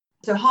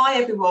So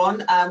hi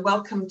everyone,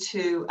 welcome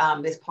to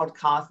this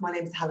podcast. My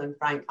name is Helen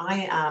Frank.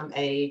 I am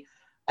a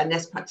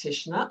Nest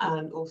practitioner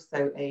and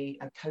also a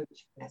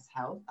coach for Nest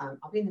Health.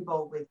 I've been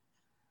involved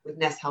with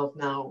Nest Health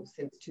now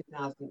since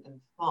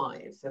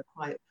 2005, so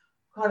quite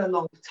a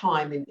long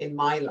time in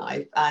my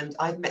life. And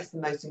I've met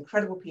some most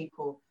incredible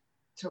people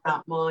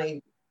throughout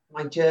my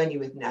journey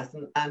with Nest.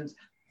 And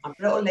I've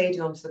brought a lady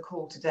onto the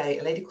call today,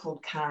 a lady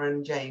called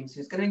Karen James,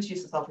 who's going to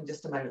introduce herself in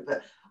just a moment.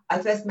 But I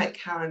first met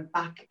Karen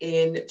back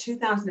in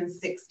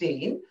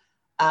 2016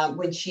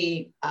 when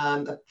she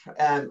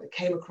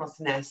came across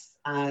Nest,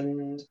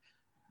 and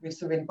we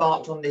sort of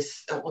embarked on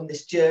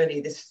this journey,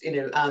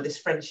 this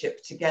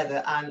friendship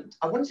together. And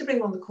I wanted to bring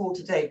her on the call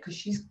today because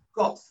she's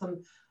got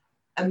some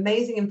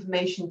amazing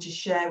information to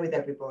share with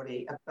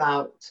everybody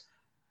about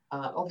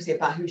obviously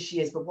about who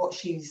she is, but what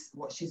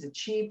she's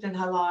achieved in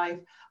her life,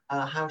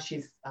 how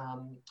she's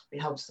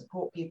been able to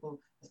support people,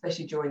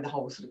 especially during the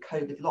whole sort of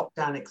COVID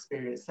lockdown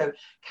experience. So,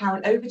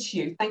 Karen, over to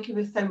you. Thank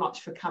you so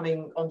much for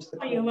coming onto the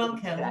call. You're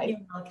welcome. Today.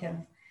 You're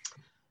welcome.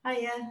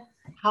 Hiya.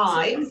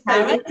 Hi.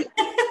 Karen.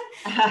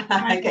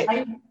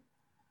 Okay.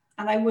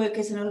 And I work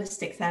as an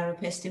holistic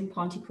therapist in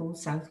Pontypool,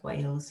 South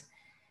Wales.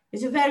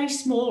 It's a very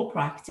small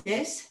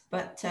practice,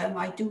 but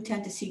I do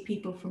tend to see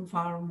people from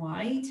far and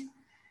wide.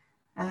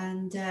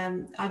 And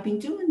I've been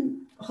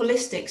doing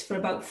holistics for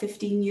about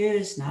 15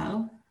 years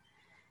now.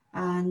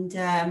 And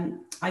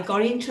I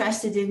got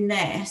interested in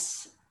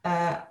this,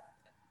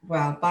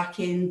 back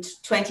in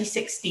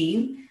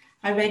 2016.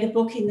 I read a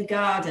book in the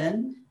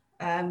garden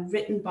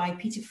written by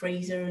Peter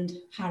Fraser and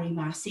Harry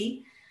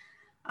Massey.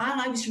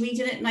 And I was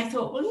reading it and I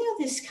thought, well, yeah,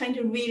 this kind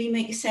of really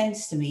makes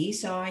sense to me.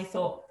 So I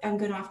thought, I'm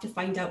going to have to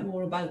find out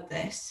more about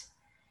this.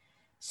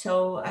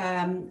 So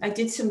I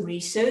did some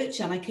research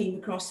and I came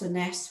across the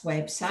Nest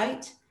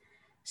website.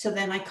 So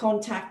then I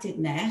contacted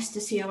Nest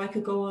to see how I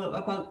could go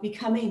about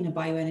becoming a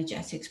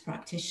bioenergetics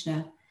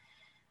practitioner.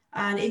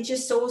 And it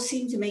just all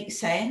seemed to make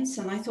sense.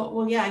 And I thought,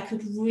 well, yeah, I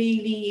could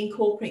really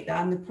incorporate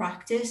that in the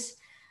practice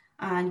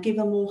and give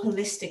a more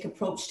holistic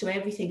approach to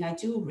everything I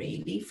do,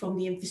 really, from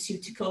the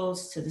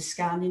infoceuticals to the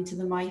scanning to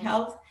the My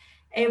Health.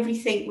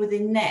 Everything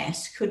within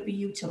Nest could be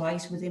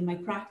utilized within my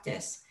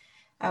practice,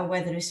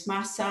 whether it's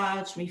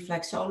massage,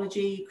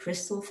 reflexology,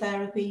 crystal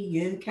therapy,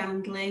 urine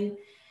candling.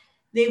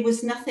 There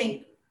was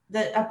nothing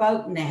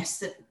about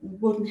Nest that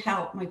wouldn't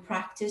help my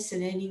practice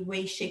in any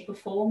way, shape or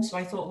form. So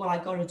I thought, well, I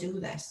got to do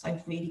this.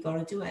 I've really got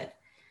to do it.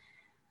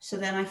 So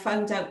then I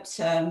found out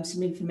some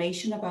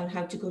information about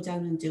how to go down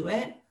and do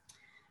it.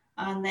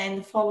 And then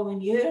the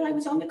following year I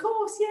was on the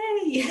course.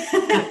 Yay.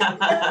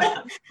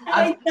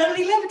 I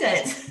totally loved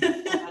it.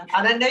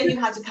 And I know you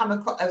had to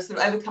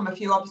overcome a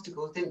few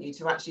obstacles, didn't you,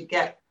 to actually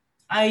get.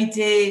 I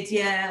did,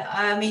 yeah.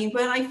 I mean,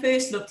 when I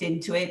first looked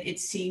into it, it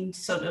seemed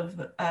sort of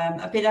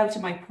a bit out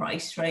of my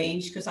price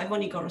range because I've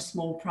only got a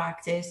small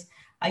practice.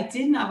 I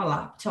didn't have a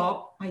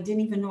laptop. I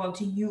didn't even know how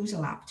to use a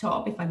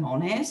laptop, if I'm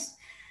honest.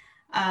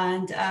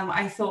 And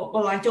I thought,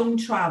 well, I don't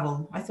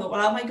travel. I thought,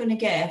 well, how am I going to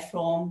get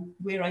from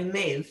where I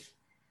live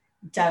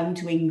down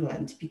to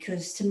England?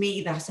 Because to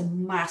me, that's a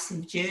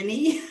massive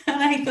journey.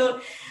 And I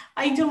thought,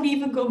 I don't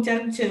even go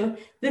down to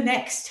the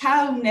next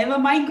town, never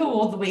mind go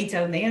all the way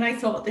down there. And I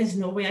thought, there's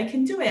no way I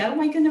can do it. How am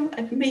I going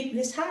to make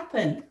this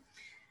happen?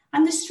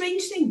 And the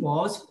strange thing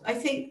was, I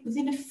think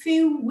within a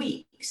few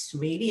weeks,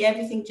 really,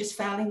 everything just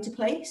fell into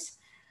place.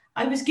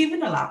 I was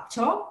given a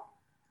laptop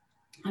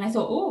and I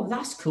thought, oh,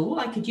 that's cool.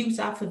 I could use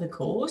that for the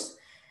course.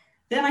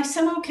 Then I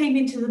somehow came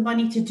into the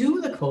money to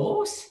do the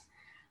course.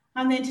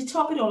 And then to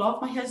top it all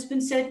off, my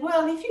husband said,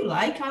 well, if you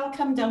like, I'll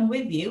come down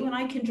with you and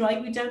I can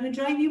drive you down and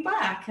drive you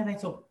back. And I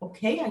thought,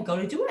 okay, I got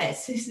to do it.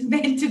 This is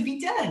meant to be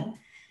done.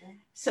 Yeah.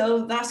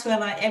 So that's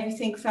when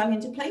everything fell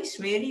into place,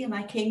 really. And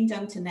I came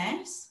down to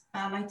Nest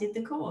and I did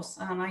the course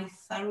and I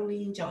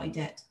thoroughly enjoyed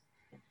it.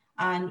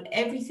 And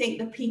everything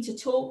that Peter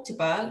talked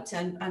about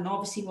and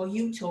obviously what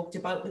you talked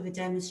about with the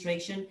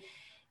demonstration,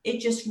 it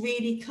just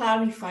really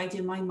clarified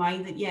in my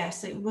mind that,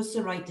 yes, it was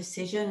the right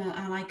decision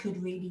and I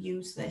could really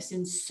use this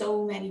in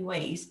so many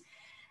ways.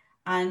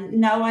 And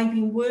now I've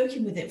been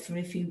working with it for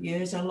a few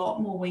years, a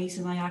lot more ways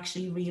than I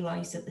actually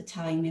realized at the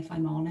time, if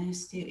I'm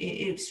honest.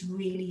 It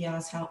really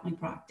has helped my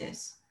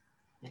practice.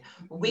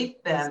 We've,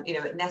 at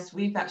Nest,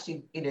 we've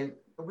actually,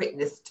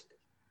 witnessed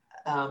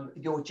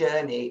your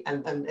journey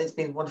and it's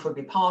been wonderful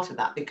to be part of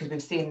that because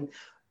we've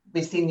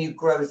seen you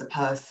grow as a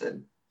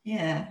person.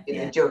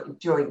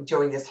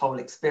 During this whole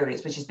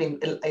experience, which has been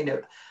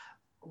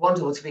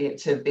wonderful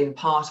to be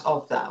part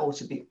of that, or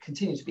to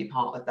continue to be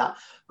part of that.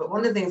 But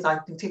one of the things I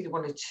particularly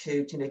wanted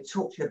to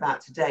talk to you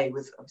about today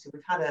was obviously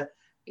we've had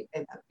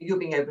you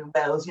being over in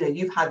Wales,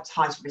 you've had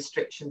tighter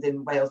restrictions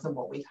in Wales than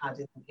what we've had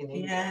in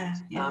England,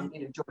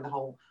 during the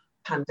whole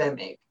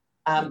pandemic.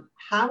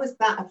 How has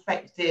that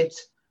affected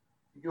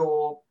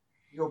your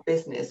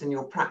business and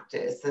your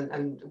practice,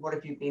 and what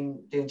have you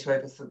been doing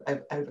to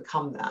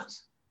overcome that?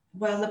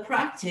 Well, the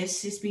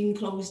practice has been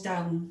closed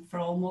down for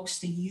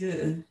almost a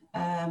year.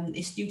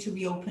 It's due to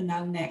reopen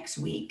now next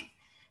week.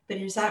 but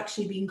it's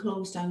actually been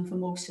closed down for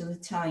most of the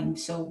time.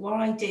 So what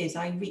I did is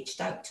I reached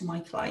out to my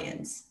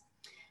clients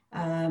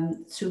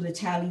through the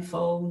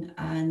telephone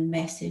and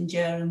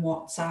Messenger and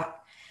WhatsApp,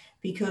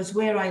 because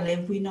where I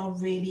live, we're not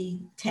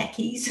really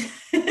techies.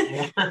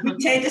 Yeah. We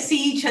tend to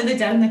see each other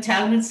down the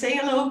town and say,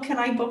 hello, can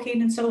I book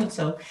in, and so and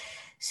so.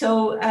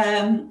 So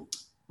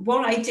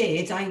what I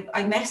did,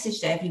 I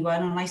messaged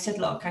everyone and I said,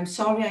 look, I'm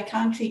sorry I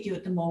can't treat you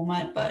at the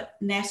moment, but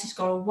Ness has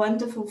got a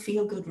wonderful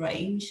feel-good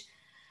range.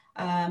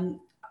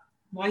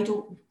 Why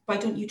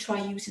don't you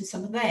try using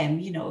some of them?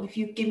 You know, if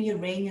you give me a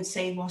ring and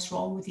say what's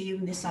wrong with you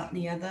and this, that and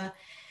the other,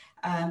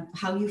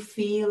 how you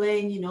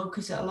feeling, you know,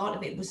 because a lot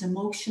of it was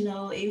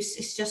emotional.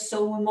 It's just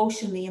so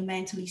emotionally and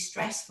mentally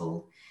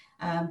stressful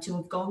to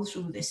have gone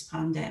through this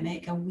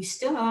pandemic, and we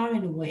still are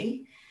in a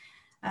way.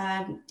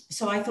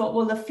 So I thought,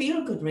 well, the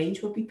Feel Good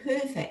range would be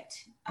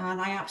perfect. And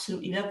I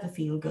absolutely love the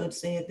Feel Goods.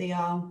 They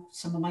are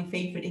some of my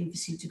favorite in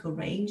Infoceutical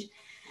range.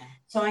 Yeah.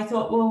 So I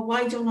thought, well,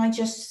 why don't I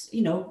just,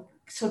 you know,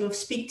 sort of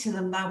speak to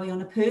them that way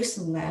on a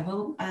personal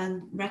level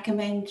and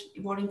recommend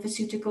what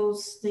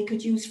Infoceuticals they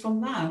could use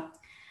from there.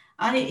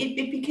 And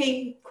it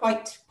became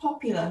quite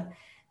popular.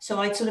 So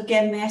I'd sort of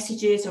get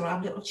messages or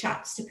have little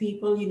chats to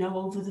people, you know,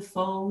 over the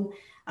phone.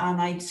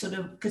 And I'd sort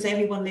of, because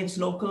everyone lives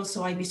local,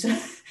 so I'd be sort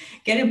of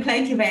getting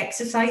plenty of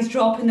exercise,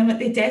 dropping them at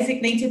the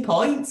designated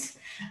points,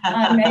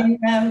 and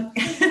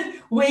then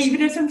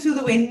waving at them through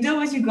the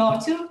window as you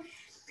got to,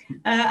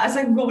 as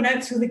I'm going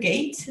out through the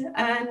gate.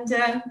 And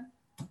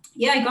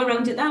yeah, I got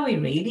around it that way,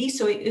 really.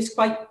 So it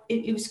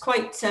was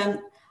quite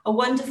a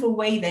wonderful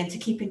way then to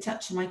keep in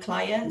touch with my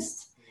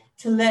clients,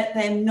 to let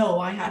them know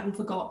I hadn't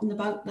forgotten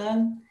about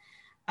them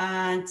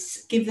and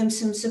give them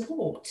some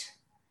support.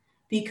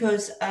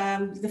 Because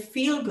the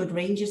Feel Good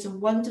range is a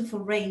wonderful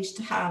range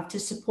to have to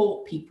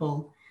support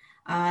people.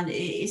 And it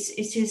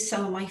is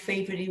some of my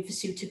favourite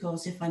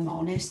Infoceuticals, if I'm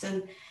honest.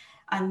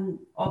 And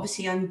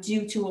obviously I'm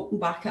due to open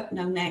back up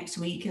now next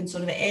week, and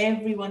sort of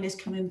everyone is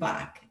coming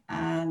back.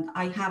 And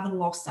I haven't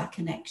lost that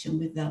connection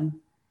with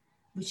them,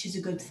 which is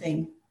a good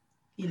thing.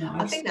 You know,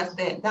 I think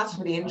that's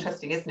really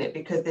interesting, isn't it?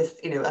 Because this,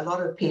 you know, a lot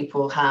of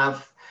people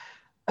have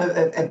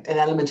an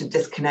element of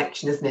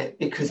disconnection, isn't it?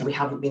 Because we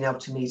haven't been able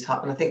to meet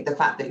up. And I think the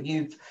fact that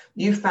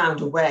you've found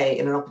a way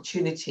and an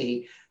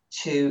opportunity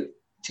to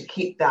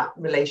keep that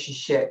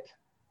relationship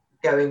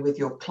going with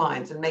your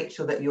clients and make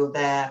sure that you're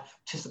there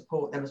to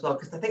support them as well.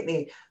 Because I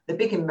think the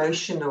big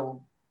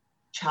emotional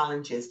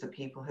challenges for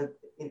people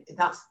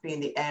that's been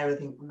the area I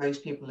think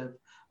most people have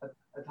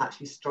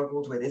actually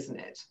struggled with, isn't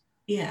it?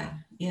 Yeah.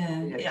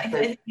 Yeah, I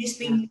think it's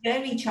been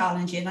very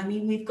challenging. I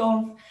mean, we've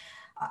gone,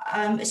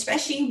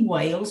 especially in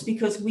Wales,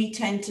 because we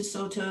tend to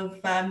sort of,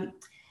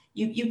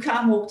 you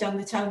can't walk down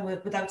the town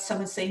without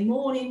someone saying,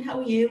 morning, how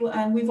are you?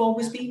 And we've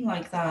always been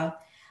like that.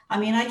 I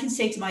mean, I can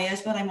say to my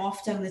husband, I'm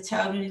off down the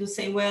town, and he'll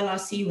say, well, I'll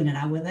see you in an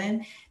hour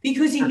then,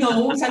 because he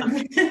knows I'm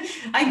going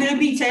to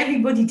meet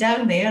everybody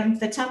down there. And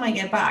by the time I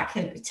get back,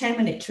 a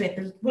 10-minute trip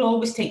will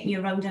always take me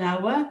around an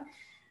hour.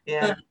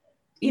 Yeah. But,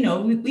 you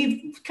know,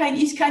 he's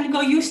kind of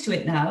got used to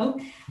it now.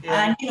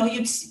 Yeah. And, you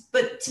know,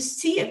 but to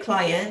see your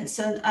clients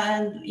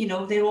and, you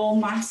know, they're all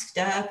masked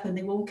up and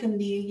they won't come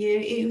near you,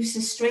 it was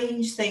a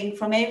strange thing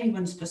from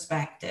everyone's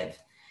perspective.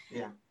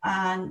 Yeah.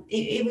 And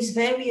it was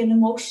very an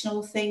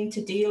emotional thing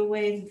to deal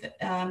with.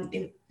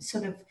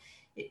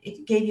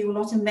 It gave you a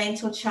lot of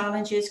mental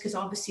challenges, because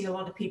obviously a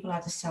lot of people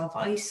had to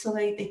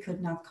self-isolate. They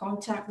couldn't have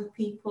contact with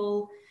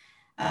people,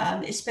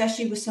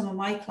 especially with some of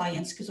my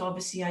clients, because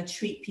obviously I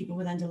treat people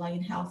with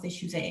underlying health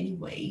issues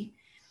anyway.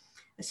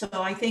 So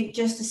I think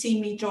just to see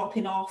me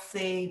dropping off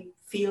the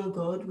Feel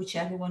Good,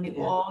 whichever one it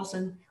was,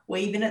 and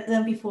waving at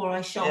them before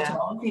I shot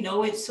off, you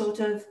know, it sort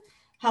of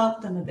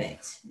help them a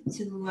bit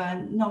to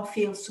not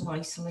feel so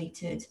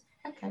isolated.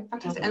 Okay,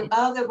 fantastic. And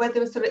are there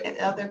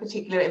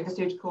particular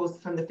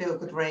Infoceuticals from the Feel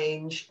Good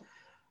range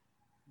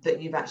that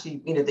you've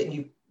actually, you know, that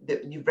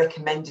you've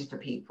recommended for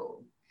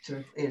people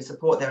to, you know,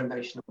 support their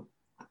emotional?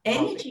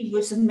 Energy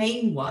was the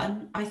main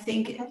one. I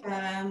think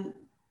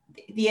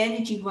the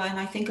energy one,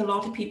 I think a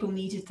lot of people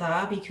needed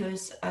that,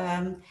 because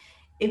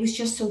it was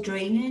just so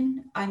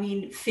draining. I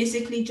mean,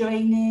 physically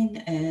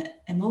draining,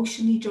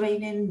 emotionally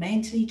draining,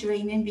 mentally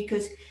draining,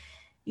 because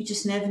you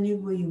just never knew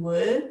where you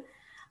were.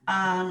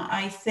 And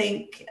I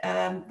think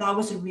that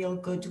was a real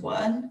good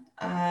one.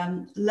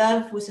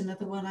 Love was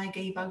another one I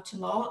gave out a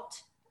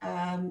lot,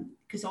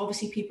 because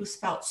obviously people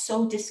felt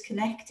so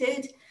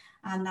disconnected,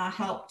 and that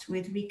helped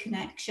with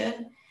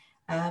reconnection.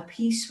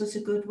 Peace was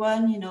a good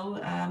one. You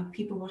know,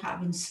 people were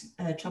having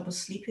trouble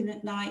sleeping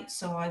at night,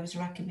 so I was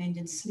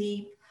recommending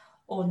sleep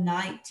or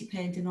night,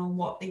 depending on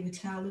what they were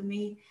telling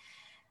me.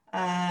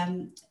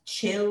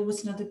 Chill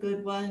was another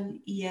good one.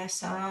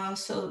 ESR.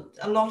 So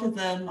a lot of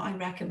them I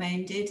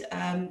recommended.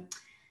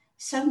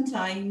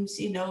 Sometimes,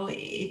 you know,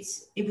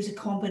 it was a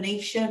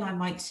combination. I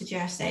might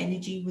suggest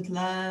energy with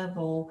love,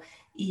 or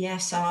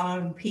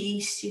ESR and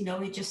peace. You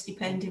know, it just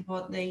depended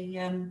what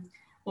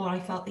I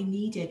felt they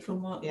needed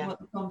from what the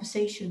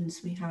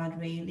conversations we had,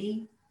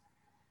 really.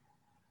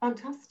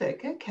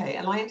 Fantastic. Okay.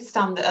 And I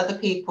understand that other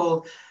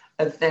people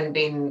have then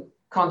been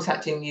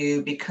contacting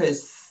you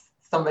because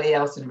somebody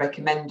else had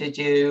recommended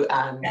you,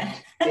 and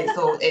it's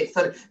sort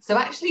of, so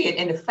actually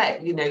in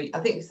effect, you know, I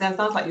think it sounds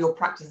like your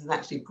practice has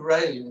actually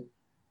grown.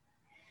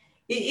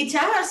 It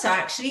has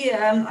actually.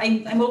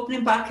 I'm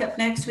opening back up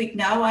next week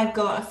now. I've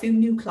got a few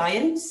new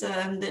clients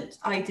that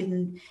I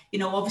didn't, you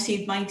know,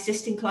 obviously my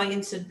existing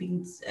clients had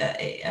been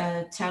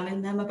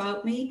telling them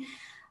about me,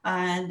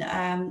 and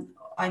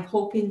I'm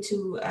hoping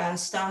to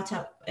start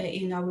up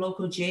in our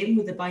local gym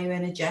with the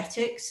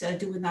bioenergetics,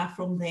 doing that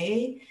from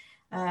there,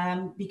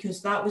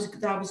 because that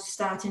was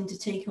starting to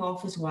take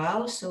off as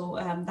well. So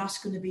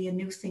that's going to be a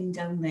new thing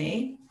down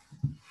there,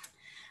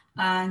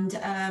 and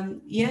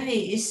yeah,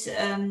 it's.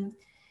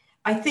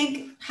 I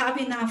think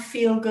having that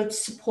feel-good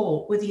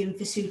support with the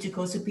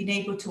Infoceuticals and being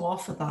able to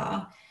offer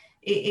that,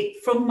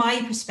 from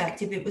my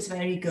perspective, it was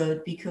very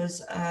good,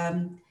 because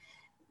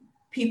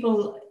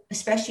people,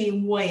 especially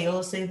in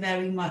Wales, they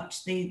very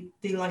much, they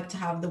like to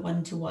have the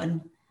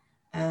one-to-one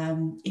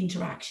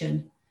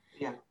interaction.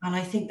 Yeah. And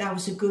I think that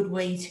was a good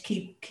way to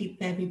keep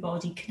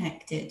everybody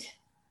connected.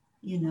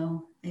 You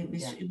know, it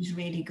was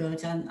really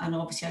good. And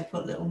obviously I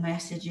put little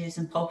messages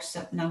and posts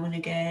up now and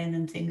again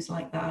and things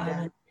like that.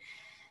 Yeah.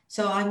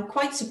 So I'm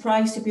quite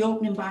surprised to be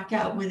opening back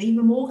up with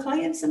even more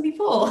clients than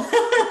before.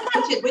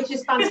 which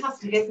is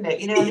fantastic, isn't it?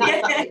 You know,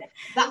 and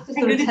that's the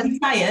sort of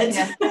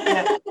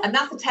and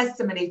that's a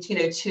testimony to, you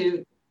know,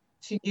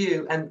 to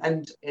you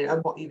and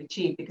what you've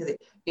achieved, because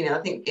it, you know,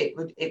 I think it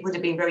would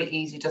have been very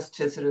easy just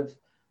to sort of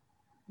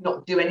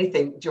not do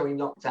anything during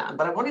lockdown.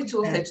 But I wanted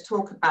to also to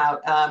talk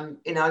about,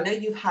 you know, I know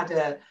you've had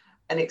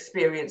an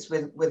experience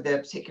with the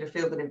particular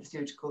Feel Good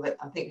Infoceutical that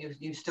I think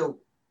you still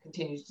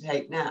continue to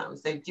take now.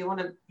 So do you want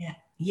to?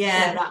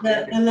 Yeah,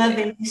 the Love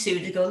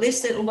Infoceutical.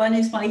 This little one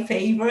is my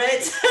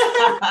favourite.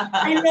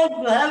 I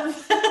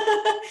love.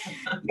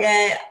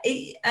 Yeah,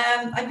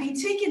 I've been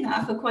taking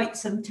that for quite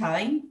some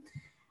time,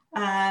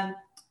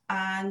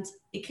 and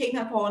it came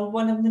up on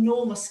one of the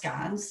normal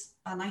scans,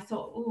 and I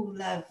thought, oh,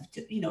 love,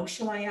 you know,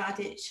 shall I add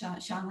it? Shall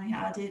I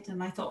add it?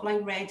 And I thought, well,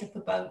 I read up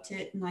about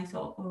it, and I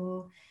thought,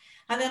 oh.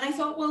 And then I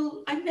thought,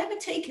 well, I've never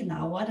taken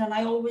that one, and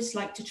I always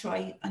like to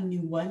try a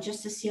new one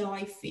just to see how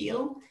I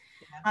feel.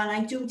 And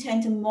I do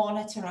tend to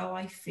monitor how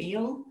I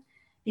feel,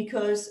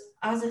 because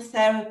as a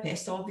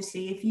therapist,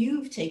 obviously, if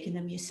you've taken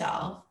them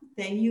yourself,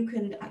 then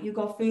you've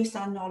got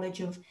first-hand knowledge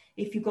of,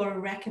 if you've got to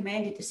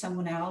recommend it to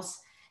someone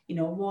else, you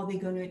know, what they're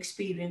going to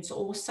experience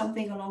or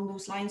something along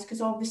those lines, because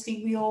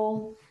obviously we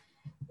all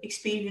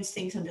experience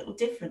things a little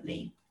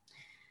differently.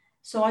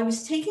 So I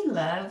was taking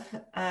Love.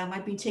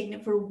 I've been taking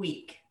it for a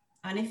week.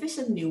 And if it's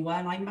a new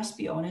one, I must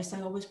be honest,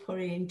 I always put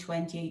it in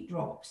 28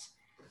 drops.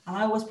 And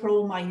I always put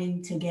all mine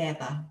in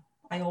together.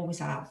 I always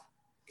have.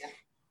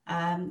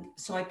 Yeah.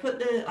 So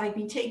I've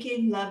been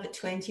taking Love at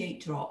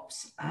 28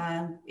 drops,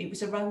 and it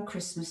was around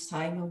Christmas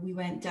time, and we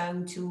went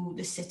down to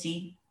the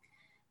city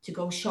to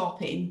go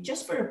shopping,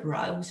 just for a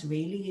browse,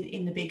 really,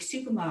 in the big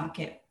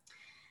supermarket.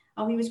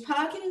 And we was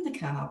parking in the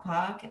car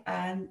park,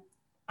 and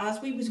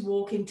as we was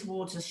walking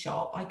towards the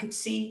shop, I could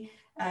see,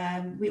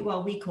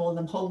 we call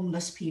them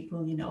homeless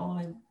people, you know.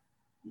 I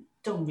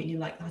don't really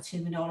like that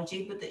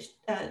terminology, but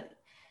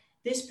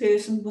this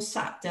person was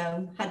sat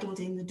down, huddled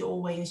in the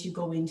doorway as you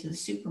go into the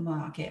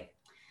supermarket.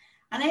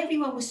 And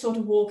everyone was sort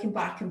of walking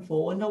back and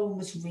forth. No one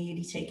was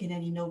really taking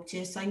any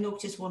notice. I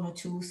noticed one or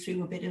two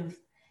threw a bit of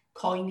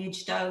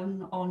coinage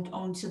down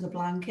onto the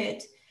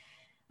blanket.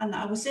 And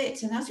that was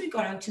it. And as we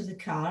got out to the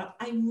car,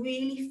 I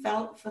really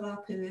felt for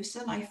that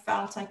person. I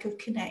felt I could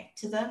connect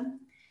to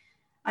them.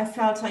 I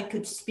felt I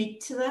could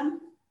speak to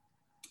them.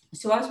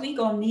 So as we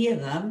got near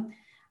them,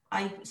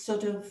 I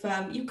sort of,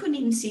 you couldn't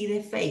even see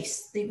their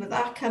face. They were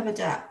that covered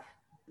up.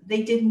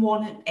 They didn't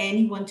want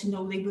anyone to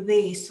know they were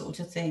there,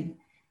 sort of thing.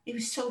 It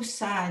was so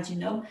sad, you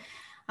know.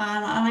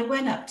 And I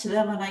went up to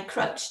them and I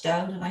crouched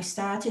down and I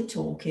started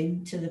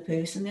talking to the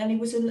person. And it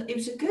was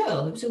a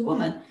girl, it was a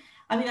woman.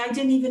 I mean, I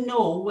didn't even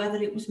know whether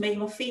it was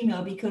male or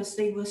female, because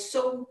they were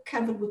so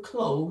covered with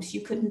clothes,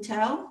 you couldn't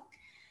tell.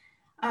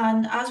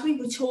 And as we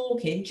were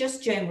talking,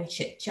 just general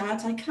chit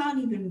chat, I can't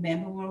even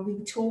remember what we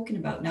were talking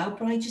about now,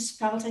 but I just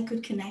felt I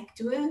could connect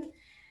to her.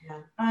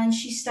 Yeah. And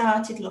she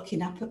started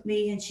looking up at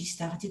me and she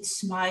started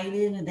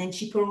smiling, and then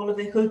she put all of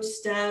her hoods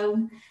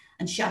down,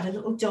 and she had a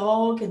little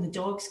dog, and the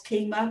dogs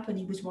came up and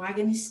he was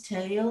wagging his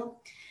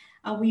tail.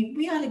 And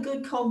we had a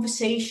good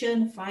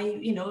conversation,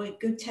 a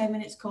good 10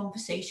 minutes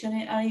conversation.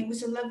 And it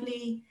was a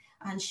lovely,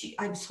 and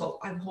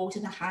I'm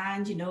holding her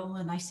hand, you know,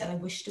 and I said I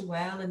wished her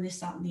well and this,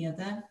 that and the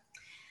other.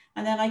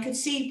 And then I could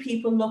see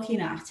people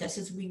looking at us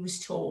as we was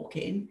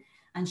talking,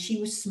 and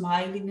she was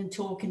smiling and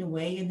talking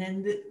away. And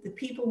then the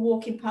people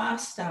walking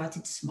past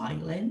started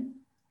smiling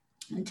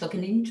and took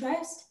an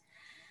interest.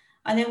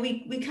 And then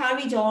we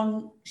carried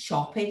on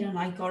shopping, and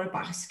I got a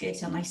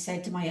basket, and I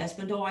said to my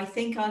husband, oh, I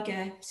think I'll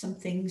get some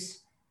things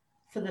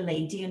for the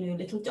lady and her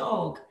little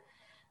dog.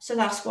 So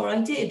that's what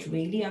I did,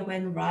 really. I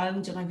went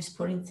around and I was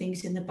putting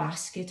things in the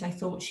basket I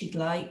thought she'd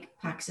like,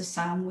 packs of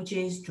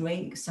sandwiches,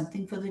 drinks,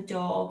 something for the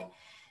dog,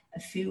 a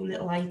few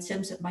little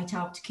items that might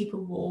help to keep her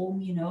warm,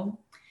 you know.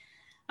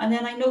 And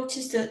then I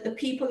noticed that the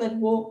people that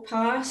walked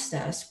past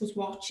us was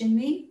watching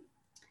me.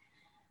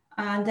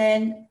 And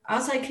then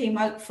as I came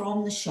out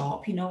from the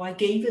shop, you know, I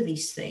gave her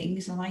these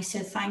things and I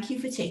said, thank you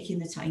for taking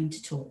the time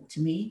to talk to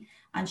me.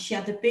 And she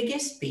had the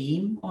biggest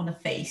beam on her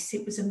face.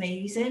 It was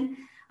amazing.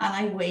 And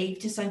I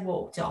waved as I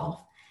walked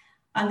off.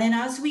 And then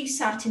as we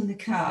sat in the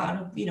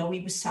car, you know,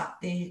 we were sat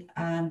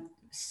there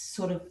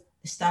sort of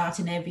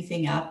starting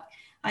everything up,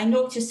 I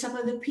noticed some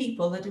of the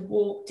people that had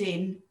walked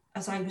in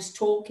as I was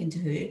talking to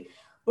her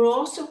were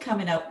also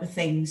coming up with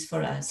things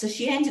for us. So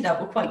she ended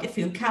up with quite a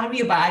few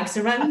carrier bags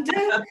around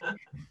her.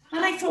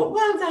 And I thought,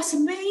 wow, that's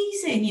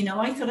amazing. You know,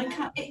 I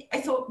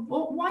thought,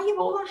 well, why have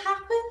all that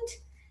happened?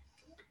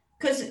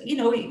 Because, you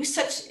know, it was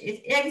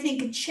everything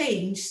had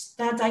changed.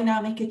 That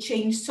dynamic had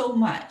changed so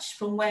much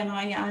from when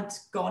I had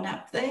gone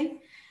up there.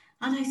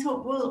 And I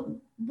thought, well,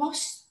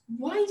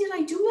 why did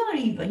I do that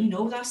even? You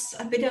know, that's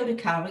a bit out of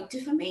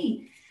character for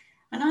me.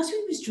 And as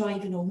we was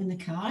driving home in the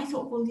car, I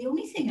thought, well, the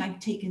only thing I've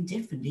taken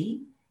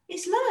differently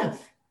is love.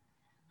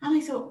 And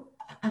I thought,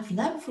 have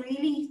love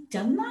really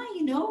done that?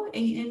 You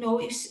know,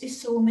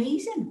 it's so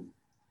amazing.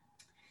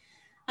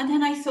 And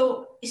then I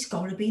thought, it's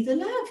got to be the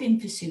love in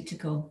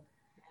Pursuitical.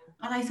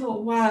 And I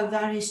thought, wow,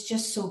 that is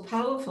just so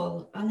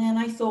powerful. And then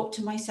I thought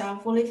to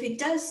myself, well, if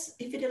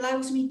it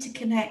allows me to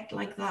connect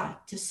like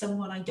that to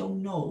someone I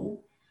don't know,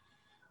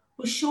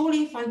 well,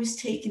 surely if I was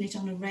taking it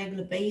on a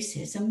regular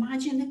basis,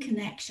 imagine the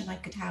connection I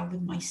could have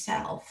with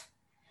myself.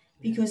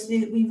 Because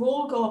we've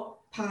all got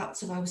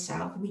parts of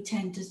ourselves we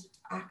tend to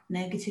act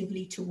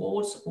negatively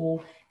towards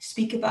or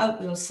speak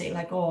about. We'll say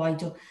like, oh, I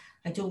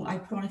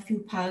put on a few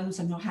pounds,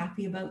 I'm not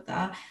happy about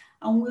that.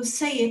 And we'll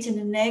say it in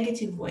a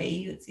negative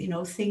way, you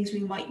know, things we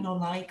might not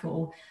like,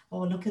 or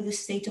look at the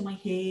state of my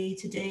hair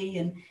today.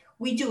 And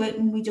we do it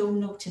and we don't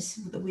notice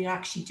that we're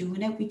actually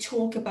doing it. We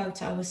talk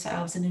about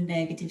ourselves in a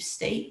negative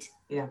state.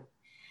 Yeah.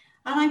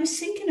 And I was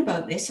thinking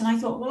about this and I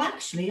thought, well,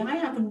 actually, I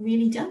haven't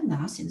really done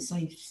that since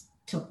I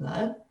took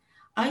love.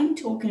 I'm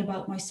talking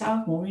about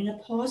myself more in a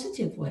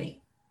positive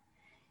way.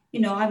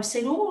 You know, I'm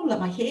saying, oh, look,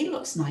 my hair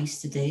looks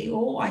nice today.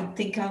 Oh, I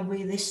think I'll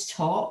wear this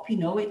top, you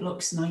know, it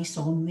looks nice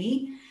on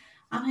me.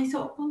 And I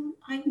thought, well,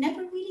 I've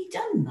never really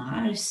done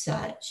that as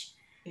such.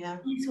 Yeah.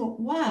 And I thought,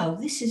 wow,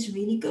 this is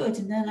really good.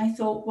 And then I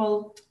thought,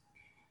 well,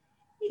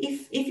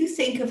 if you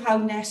think of how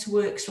Ness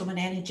works from an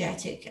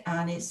energetic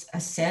and it's a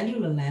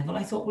cellular level,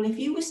 I thought, well, if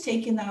you was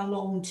taking that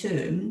long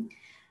term,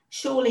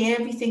 surely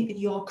everything that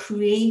you're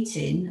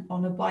creating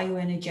on a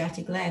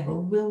bioenergetic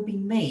level will be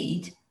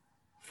made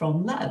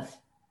from love.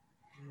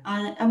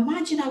 And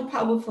imagine how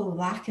powerful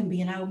that can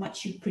be and how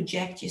much you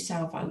project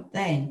yourself out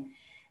then.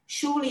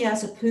 Surely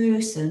as a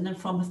person and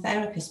from a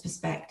therapist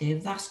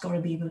perspective, that's got to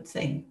be a good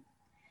thing,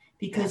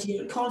 because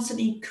you're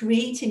constantly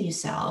creating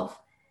yourself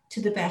to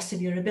the best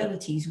of your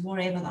abilities,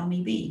 whatever that may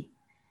be.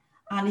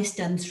 And it's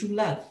done through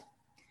love.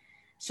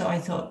 So I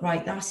thought,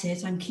 right, that's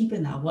it. I'm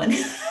keeping that one.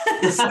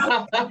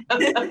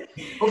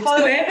 Well,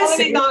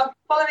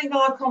 following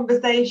our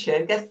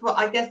conversation, guess what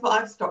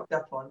I've stocked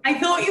up on? I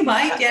thought you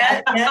might,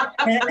 yeah. I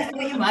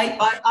thought you might.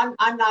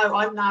 I'm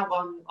now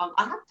on.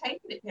 I have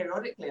taken it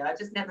periodically. I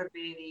just never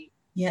really.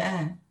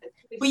 Yeah.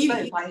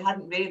 I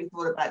hadn't really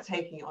thought about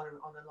taking it on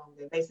a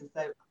longer basis.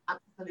 So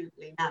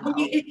absolutely now. Well,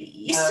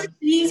 it's such an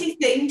easy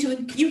thing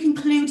you can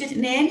include it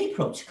in any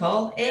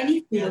protocol,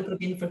 any feel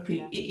good info,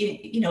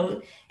 you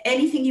know,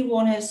 anything you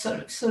want to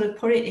sort of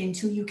put it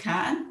into, you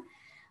can.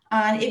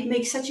 And it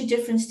makes such a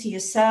difference to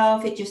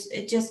yourself. It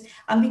just,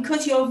 and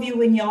because you're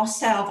viewing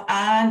yourself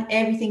and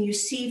everything you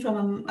see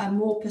from a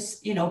more,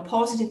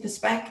 positive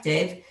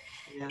perspective,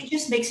 it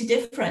just makes a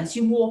difference.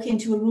 You walk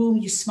into a room,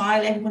 you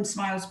smile, everyone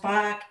smiles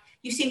back.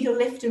 You seem to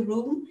lift a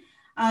room.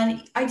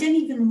 And I didn't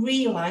even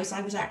realize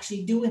I was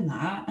actually doing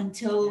that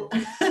until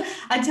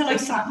I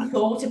sat and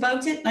thought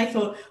about it. And I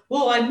thought,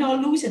 whoa, I'm not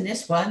losing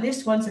this one.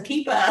 This one's a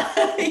keeper.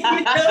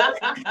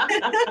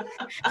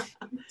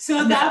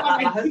 So that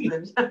one, my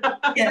husband.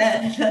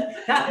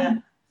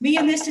 Me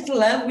and this little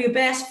love, we're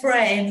best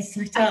friends,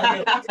 I tell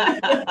you.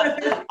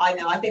 I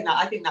know. I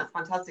think that's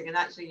fantastic. And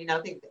actually, you know,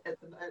 I think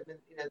at the moment,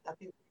 you know, I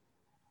think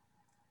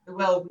the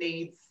world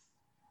needs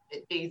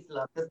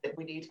love, doesn't it?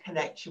 We need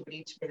connection. We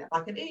need to bring it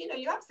back. And you know,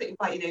 you're absolutely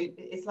right. You know,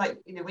 it's like,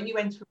 you know, when you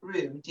enter a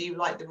room, do you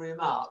light the room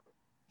up?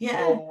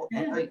 Or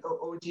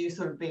do you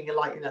sort of bring a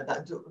light, you know,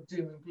 that doom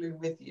and gloom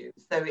with you?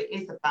 So it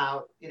is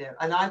about, you know,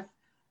 and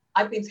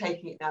I've been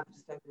taking it now for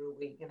just over a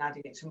week and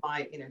adding it to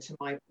my, you know, to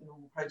my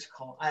normal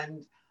protocol,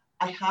 and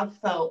I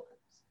felt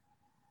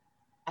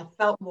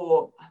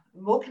more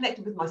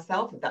connected with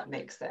myself, if that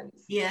makes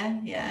sense.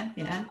 Yeah.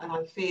 And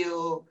I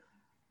feel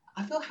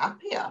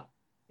happier.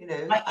 You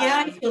know,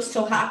 I feel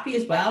so happy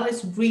as well.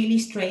 It's really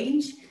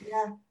strange.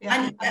 Yeah.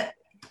 And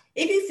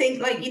if you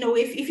think, like, you know,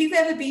 if you've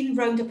ever been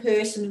around a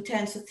person who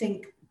tends to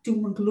think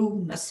doom and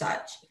gloom as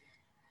such,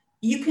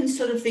 you can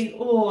sort of think,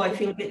 oh, I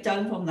feel a bit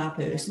down from that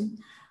person.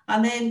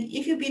 And then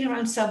if you've been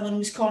around someone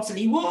who's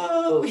constantly,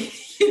 whoa,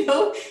 you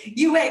know,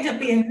 you end up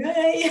being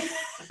hey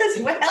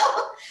as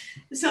well.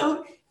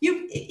 So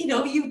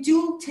you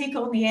do take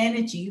on the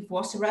energy of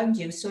what's around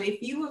you. So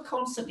if you are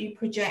constantly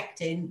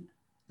projecting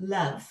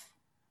love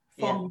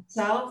from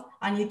yourself,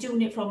 and you're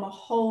doing it from a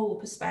whole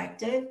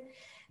perspective,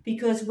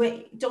 because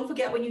don't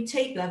forget, when you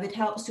take love, it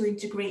helps to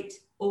integrate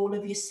all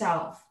of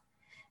yourself.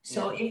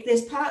 So if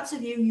there's parts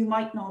of you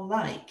might not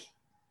like,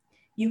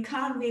 you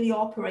can't really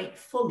operate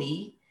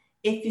fully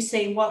if you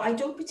say, well, I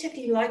don't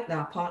particularly like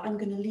that part, I'm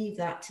going to leave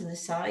that to the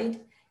side,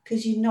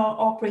 because you're not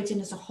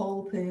operating as a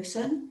whole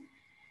person.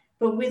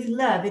 But with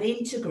love,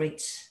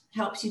 it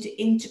helps you to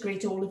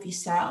integrate all of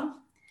yourself.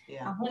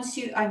 Yeah. And once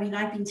I've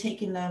been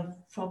taking love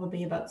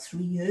probably about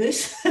 3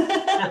 years.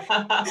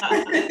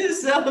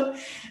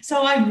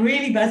 so I'm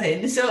really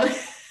buzzing. So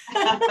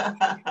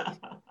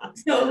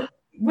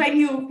whatever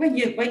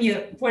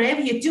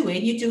you're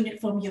doing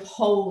it from your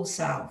whole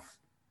self.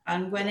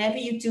 And whenever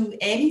you do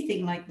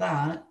anything like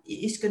that,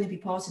 it's going to be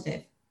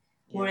positive,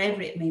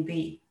 wherever it may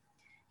be.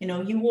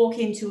 You walk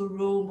into a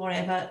room,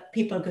 wherever,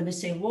 people are going to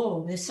say,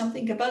 whoa, there's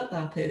something about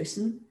that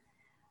person.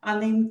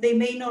 And they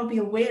may not be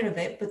aware of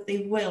it, but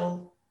they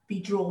will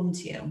be drawn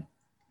to you.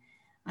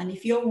 And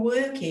if you're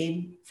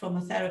working from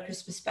a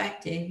therapist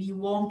perspective, you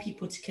want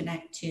people to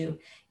connect to you.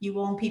 You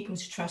want people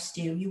to trust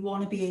you. You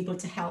want to be able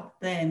to help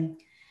them.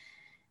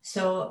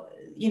 So,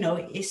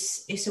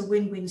 it's a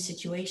win-win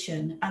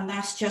situation. And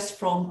that's just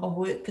from a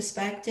work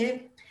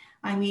perspective.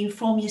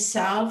 From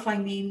yourself,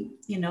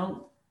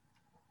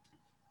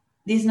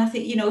 there's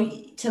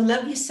nothing, to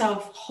love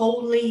yourself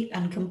wholly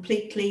and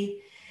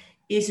completely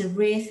is a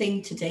rare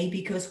thing today,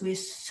 because we're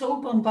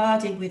so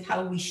bombarded with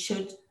how we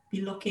should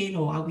be looking,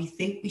 or how we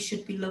think we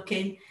should be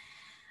looking.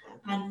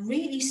 And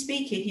really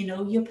speaking,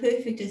 you're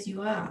perfect as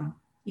you are.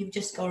 You've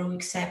just got to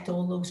accept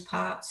all those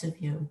parts of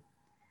you.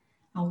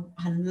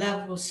 And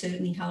love will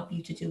certainly help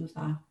you to do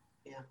that.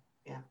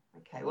 Yeah.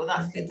 Okay. Well,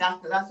 that's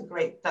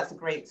a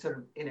great sort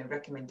of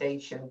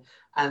recommendation.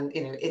 And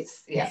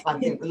I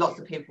think lots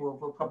of people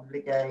will probably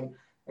going,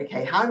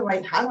 okay, how do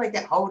I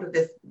get hold of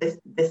this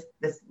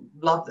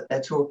love that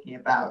they're talking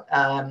about?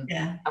 And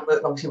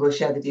we'll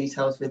share the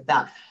details with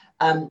that.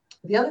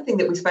 The other thing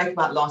that we spoke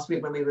about last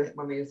week when we were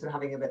sort of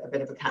having a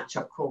bit of a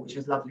catch-up call, which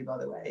was lovely, by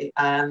the way.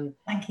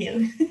 Thank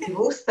you.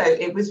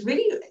 it was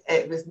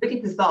really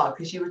bizarre,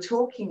 because you were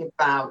talking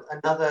about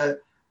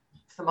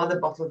some other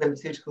bottle of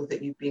pharmaceuticals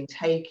that you've been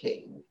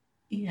taking.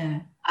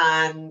 Yeah.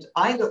 And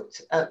I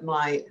looked at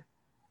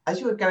as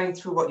you were going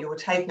through what you were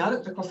taking, I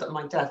looked across at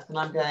my desk and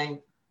I'm going,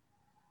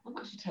 I'm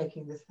actually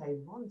taking the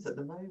same ones at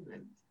the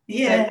moment.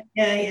 Yeah.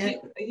 So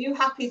Are you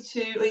happy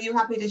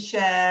to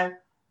share?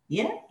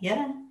 Yeah.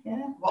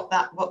 What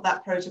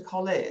that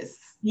protocol is?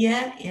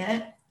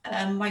 Yeah.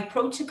 My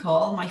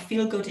protocol, my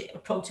feel good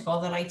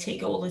protocol that I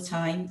take all the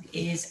time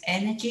is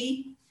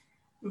energy,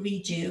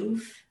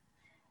 rejuve,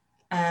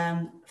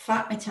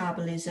 fat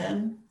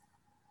metabolism,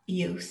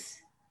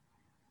 youth.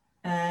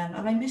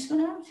 Have I missed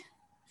one out?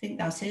 I think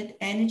that's it.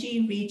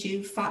 Energy,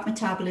 rejuve, fat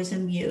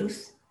metabolism,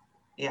 youth.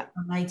 Yeah.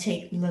 And I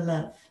take the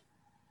love.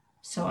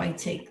 So I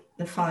take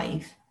the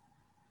 5.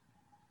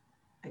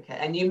 Okay,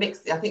 and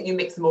I think you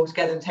mix them all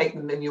together and take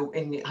them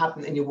have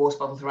them in your water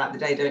bottle throughout the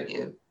day, don't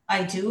you?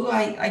 I do.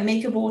 I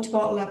make a water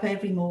bottle up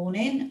every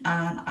morning,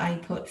 and I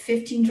put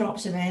 15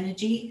 drops of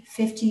energy,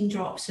 15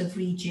 drops of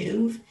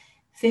rejuve,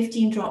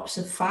 15 drops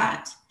of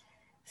fat,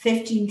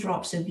 15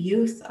 drops of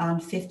youth,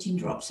 and 15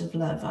 drops of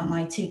love. And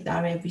I take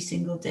that every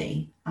single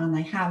day. And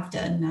I have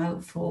done now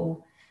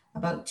for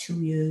about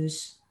 2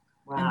 years.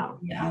 Wow.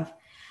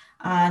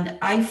 And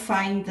I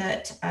find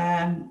that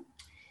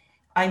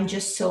I'm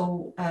just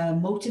so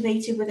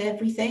motivated with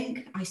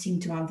everything. I seem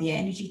to have the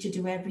energy to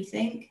do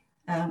everything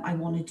I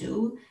want to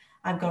do.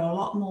 I've got a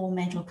lot more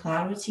mental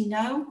clarity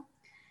now.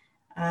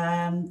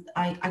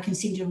 I can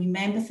seem to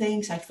remember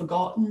things I've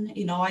forgotten.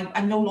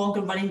 I'm no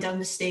longer running down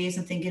the stairs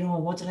and thinking, oh,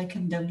 what did I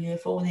come down here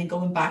for? And then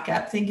going back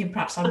up, thinking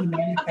perhaps I'll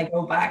remember if I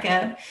go back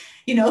up.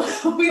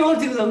 We all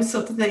do those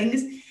sort of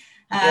things.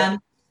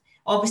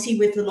 Obviously,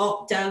 with the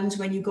lockdowns,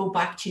 when you go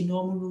back to your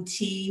normal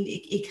routine,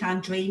 it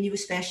can drain you,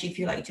 especially if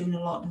you're like doing a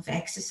lot of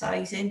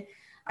exercising.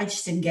 I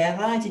just didn't get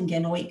that. I didn't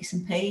get no aches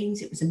and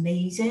pains. It was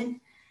amazing.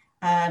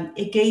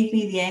 It gave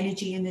me the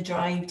energy and the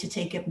drive to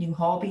take up new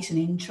hobbies and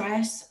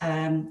interests.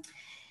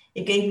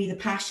 It gave me the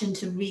passion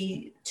to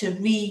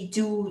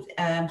redo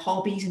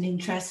hobbies and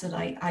interests that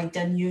I'd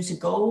done years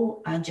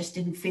ago and just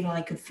didn't feel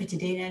I could fit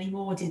it in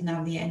anymore. I didn't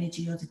have the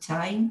energy or the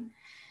time.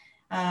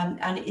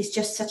 And it's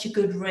just such a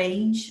good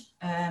range.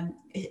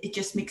 It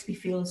just makes me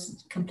feel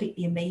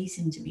completely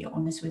amazing, to be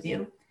honest with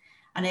you.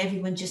 And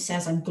everyone just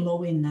says I'm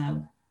glowing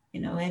now.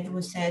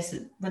 Everyone says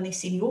that when they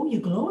see me, oh,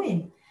 you're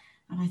glowing.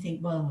 And I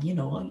think, well,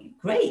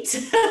 great.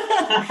 Thank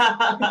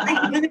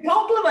you for the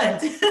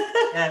compliment.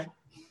 Yeah.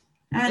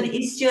 And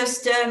it's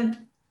just,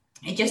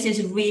 it just is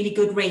a really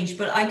good range.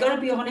 But I got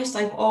to be honest,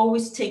 I've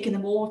always taken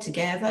them all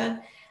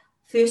together.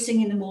 First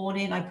thing in the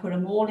morning, I put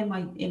them all in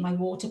my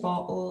water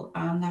bottle,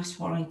 and that's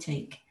what I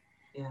take.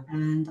 Yeah.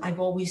 And I've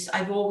always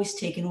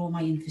taken all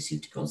my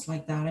infoceuticals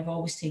like that. I've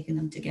always taken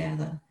them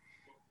together.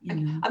 you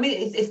know. I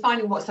mean, it's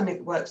finding something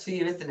that works for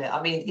you, isn't it?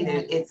 I mean, you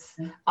know, it's,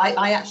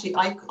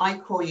 I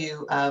call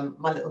you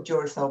my little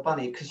Duracell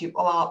bunny, because you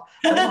are,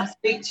 when I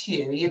speak to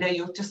you, you know,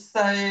 you're just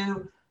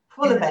so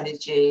full of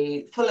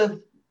energy, full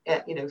of,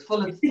 you know,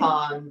 full of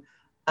fun.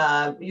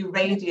 You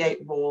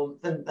radiate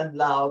warmth and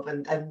love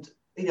and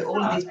you know,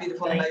 all of these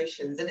beautiful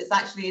emotions. And it's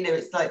actually, you know,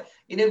 it's like,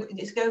 you know,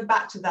 it's going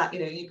back to that, you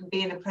know, you can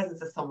be in the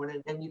presence of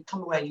someone and you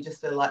come away and you just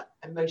feel like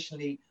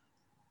emotionally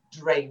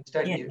drained,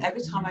 don't you?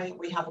 Every time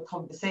we have a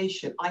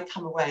conversation, I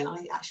come away and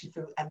I actually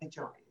feel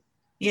energized.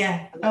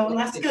 Yeah. Oh,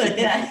 that's good.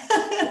 Yeah.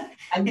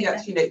 And you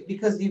actually, you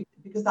know,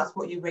 because that's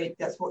what you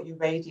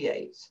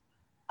radiate.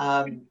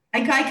 I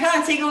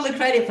can't take all the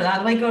credit for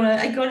that. I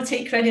gotta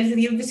take credit for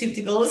the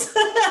nutraceuticals.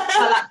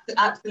 Well,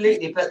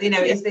 absolutely, but you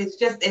know, it's the,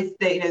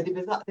 you know,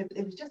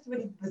 it was just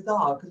really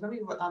bizarre, because when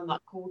we were on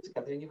that call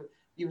together and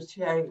you were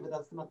sharing it with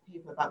us, some other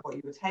people, about what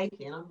you were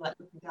taking, and I'm like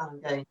looking down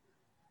and going,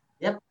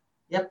 yep.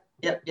 But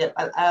the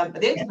only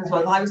difference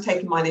was I was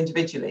taking mine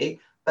individually,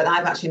 but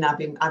I've actually now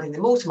been adding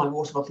them all to my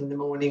water bottle in the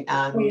morning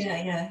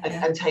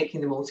and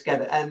taking them all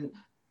together. And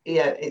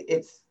yeah,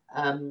 it's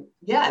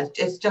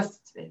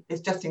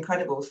just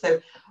incredible. So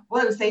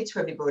what I would say to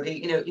everybody,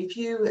 you know, if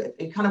you're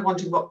kind of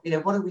wondering what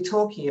are we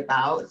talking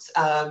about?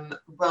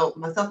 Well,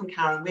 myself and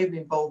Karen, we've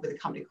been involved with a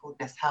company called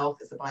Nest Health.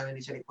 It's a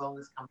bioenergetic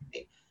wellness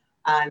company,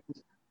 and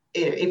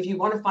you know, if you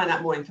want to find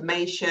out more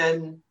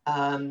information,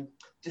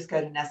 just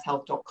go to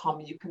nesthealth.com.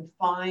 You can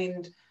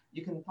find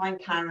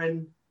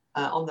Karen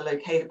on the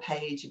locator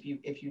page.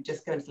 If you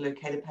just go into the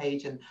locator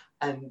page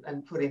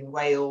and put in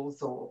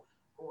Wales or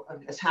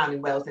a town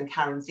in Wales, then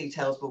Karen's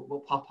details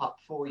will pop up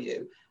for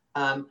you.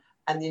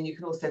 And then you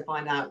can also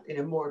find out, you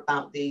know, more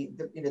about the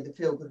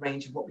feel good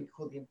range of what we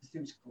call the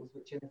nutraceuticals,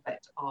 which in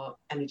effect are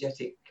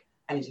energetic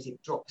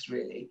drops,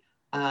 really.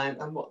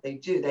 And what they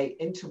do, they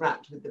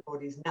interact with the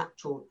body's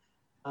natural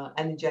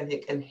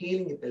energetic and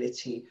healing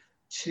ability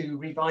to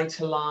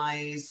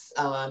revitalize,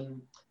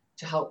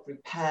 to help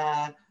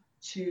repair,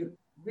 to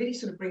really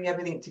sort of bring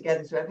everything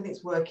together so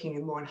everything's working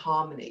and more in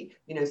harmony.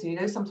 You know, so you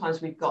know,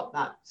 sometimes we've got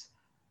that,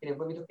 you know,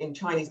 when we look in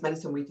Chinese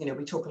medicine, we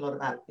talk a lot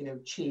about, you know,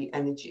 qi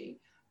energy,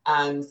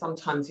 and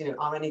sometimes, you know,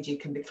 our energy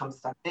can become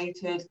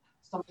stagnated.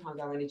 Sometimes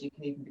our energy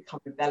can even become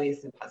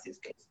rebellious, and perhaps it's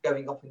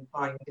going off and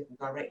firing in different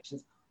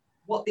directions.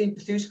 What the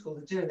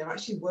nutraceuticals are doing, they're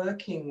actually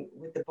working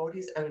with the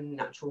body's own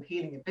natural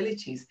healing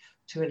abilities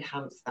to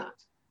enhance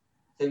that.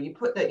 So you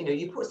put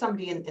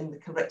somebody in the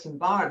correct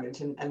environment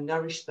and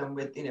nourish them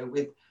with, you know,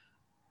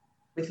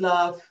 with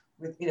love,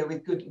 with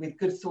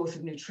good source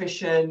of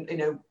nutrition, you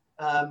know,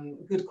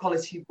 good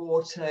quality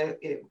water,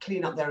 you know,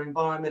 clean up their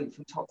environment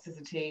from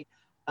toxicity,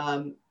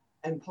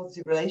 and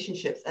positive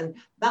relationships, and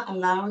that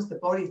allows the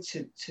body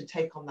to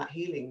take on that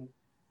healing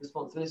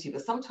responsibility.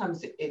 But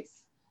sometimes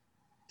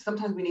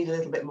sometimes we need a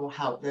little bit more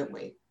help, don't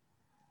we?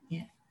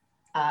 Yeah.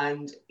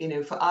 And, you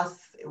know, for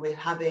us, we're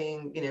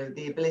having, you know,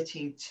 the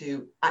ability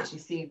to actually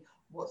see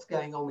what's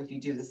going on if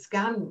you do the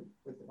scan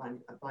with the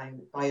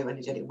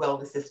bioenergetic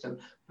wellness system.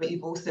 But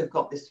you've also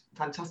got this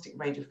fantastic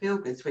range of feel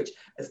goods, which,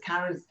 as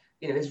Karen's,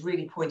 you know, has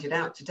really pointed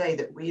out today,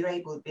 that we're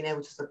been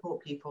able to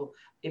support people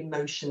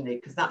emotionally,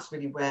 because that's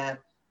really where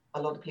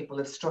a lot of people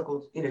have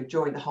struggled, you know,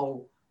 during the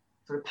whole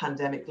sort of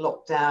pandemic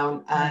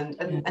lockdown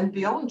and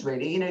beyond,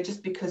 really. You know,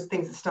 just because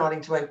things are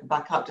starting to open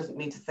back up doesn't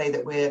mean to say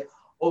that we're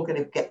all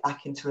going to get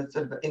back into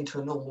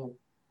a normal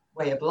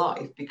way of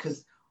life,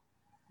 because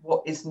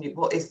what is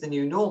the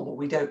new normal,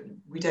 we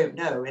don't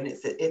know, and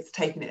it's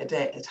taking it a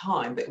day at a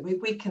time. But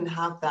if we can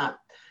have that,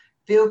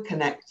 feel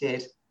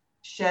connected,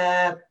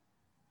 share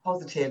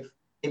positive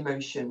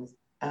emotions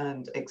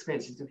and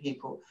experiences with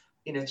people,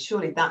 you know,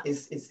 surely that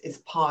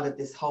is part of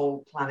this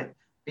whole planet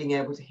being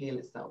able to heal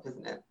itself,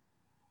 isn't it?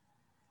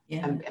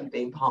 Yeah. And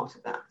being part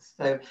of that.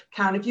 So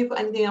Karen, have you got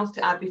anything else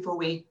to add before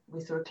we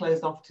sort of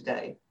close off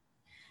today?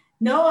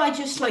 No, I'd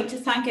just like to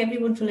thank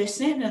everyone for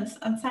listening,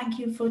 and thank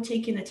you for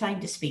taking the time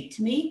to speak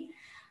to me.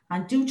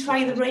 And do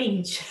try the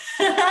range.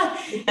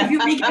 If you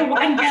make it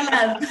one, get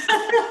love.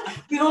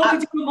 We all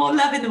could do more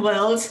love in the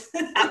world.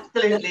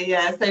 Absolutely,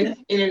 yeah. So,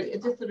 you know,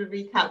 just sort of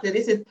recap. So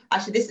this is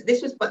actually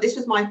this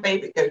was my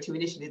favourite go-to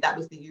initially. That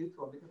was the youth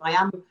one, because I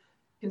am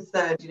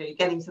concerned. You know, you're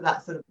getting to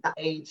that sort of that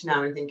age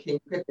now and thinking,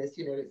 goodness,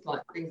 you know, it's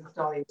like things are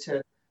starting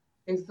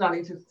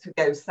to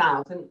go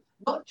south, and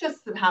not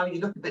just how you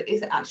look, but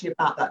is it actually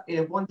about that? You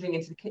know, wandering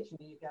into the kitchen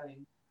and you're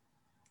going,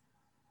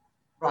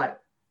 right,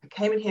 I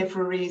came in here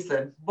for a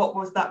reason. What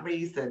was that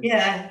reason?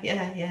 Yeah.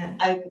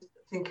 And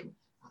thinking,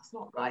 that's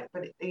not right.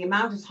 But the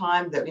amount of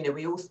time that, you know,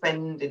 we all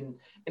spend in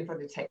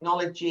front of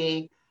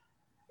technology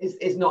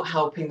is not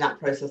helping that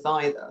process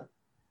either.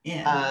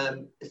 Yeah.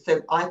 So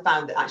I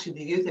found that actually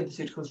the youth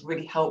nutraceuticals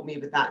really helped me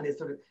with that, and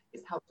it's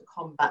helped to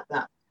combat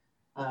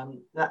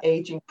that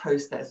aging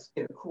process,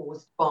 you know,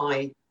 caused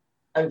by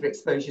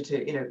overexposure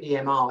to, you know,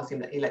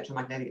 EMRs,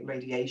 electromagnetic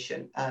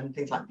radiation,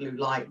 things like blue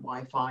light,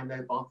 Wi-Fi,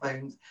 mobile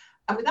phones.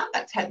 And without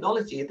that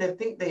technology, I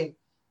think the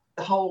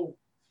whole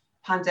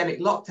pandemic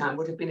lockdown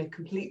would have been a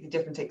completely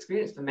different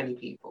experience for many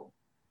people.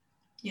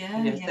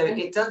 Yeah. You know, so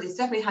it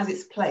definitely has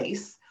its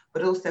place,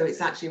 but also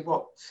it's actually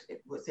what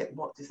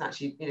is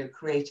actually, you know,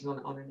 creating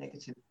on a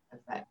negative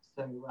effect.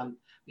 So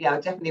yeah,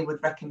 I definitely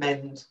would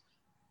recommend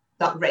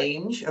that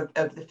range of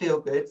the feel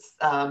goods.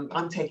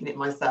 I'm taking it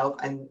myself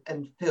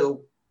and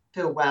feel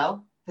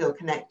well, feel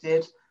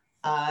connected,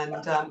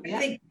 and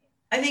yeah.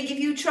 I think if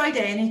you tried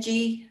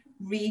energy,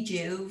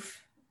 rejuve,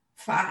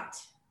 fat,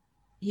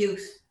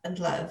 youth, and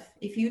love,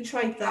 if you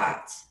tried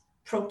that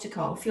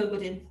protocol, feel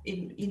good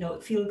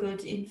feel good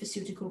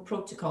infoceutical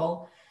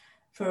protocol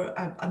for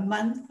a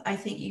month, I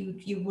think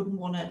you wouldn't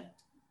want to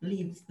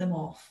leave them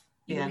off.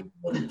 You Yeah. really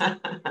wouldn't.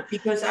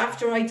 Because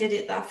after I did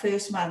it that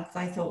first month,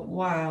 I thought,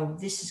 wow,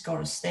 this has got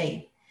to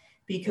stay,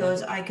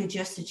 because I could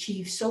just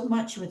achieve so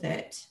much with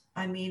it.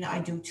 I mean, I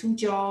do 2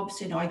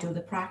 jobs, you know, I do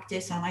the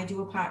practice and I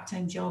do a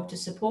part-time job to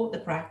support the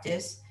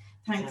practice.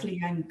 Thankfully,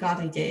 I'm glad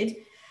I did.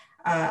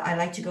 I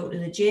like to go to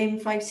the gym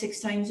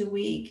 5-6 times a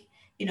week.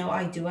 You know,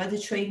 I do other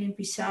training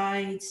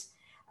besides.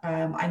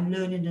 I'm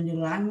learning a new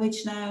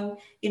language now.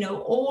 You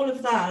know, all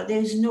of that,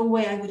 there's no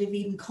way I would have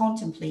even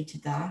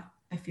contemplated that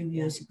a few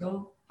years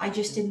ago. I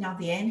just didn't have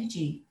the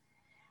energy.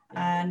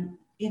 And,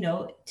 you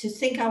know, to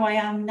think how I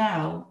am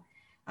now,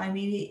 I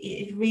mean,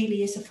 it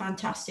really is a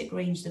fantastic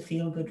range, the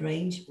Feel Good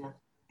range.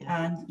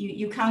 And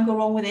you can't go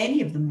wrong with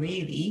any of them,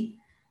 really,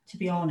 to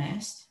be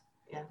honest.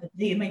 But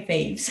they're my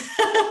faves.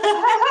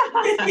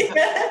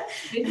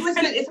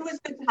 It's always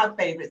good to have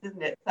favourites,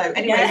 isn't it? So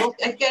anyway, well,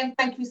 again,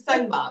 thank you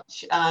so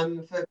much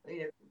for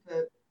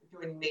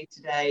joining me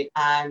today.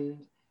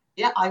 And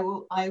yeah, I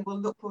will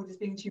look forward to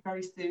speaking to you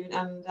very soon.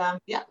 And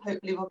yeah,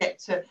 hopefully we'll get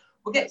to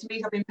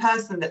meet up in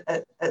person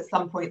at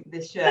some point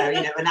this year,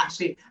 you know, and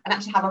actually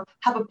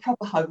have a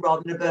proper hug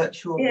rather than a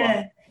virtual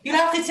one. You'll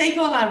have to take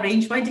all that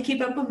range, trying to keep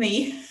up with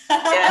me.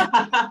 Okay.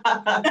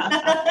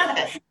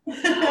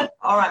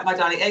 All right, my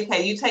darling.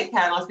 Okay, you take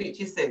care and I'll speak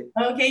to you soon.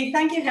 Okay,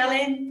 thank you,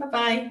 Helen.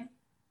 Bye-bye.